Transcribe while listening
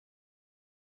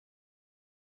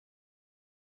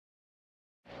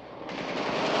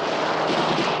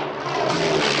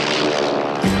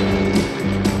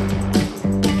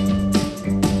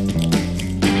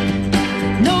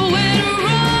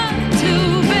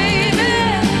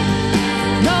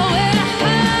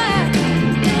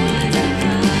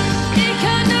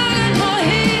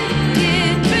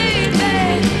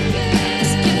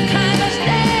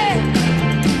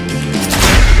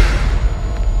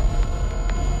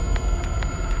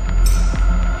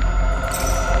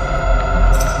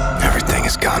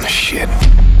gone to shit.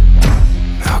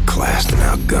 Outclassed and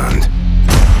outgunned.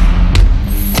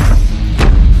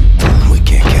 We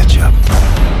can't catch up.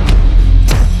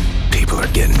 People are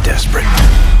getting desperate.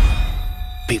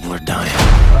 People are dying.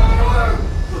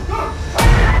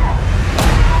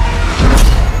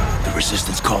 The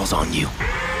resistance calls on you.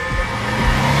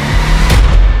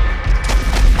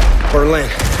 Berlin.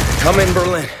 Come in,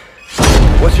 Berlin.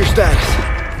 What's your status?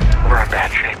 We're in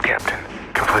bad shape, Captain.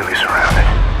 Completely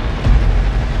surrounded.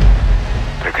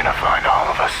 They're gonna find all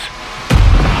of us.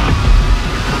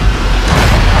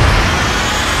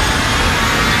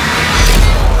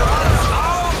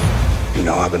 You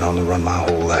know, I've been on the run my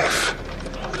whole life.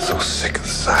 So sick of the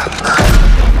silence.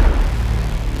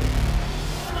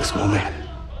 This moment,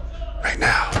 right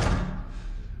now,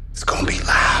 it's gonna be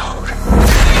loud.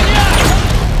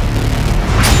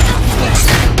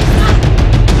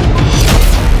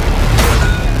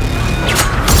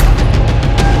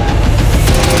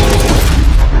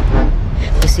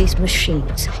 With these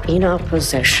machines in our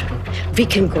possession, we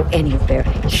can go anywhere,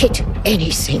 hit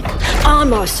anything,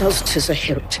 arm ourselves to the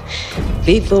hilt.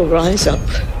 We will rise up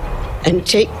and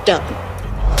take down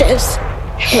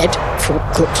Deathshead for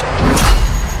good.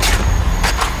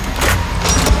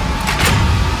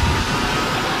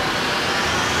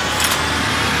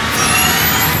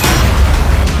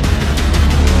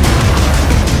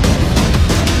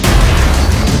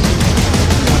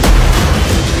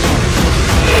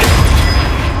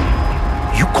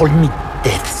 Call me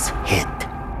Deathshead.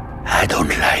 I don't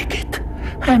like it.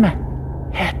 I'm a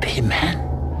happy man.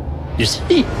 You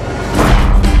see?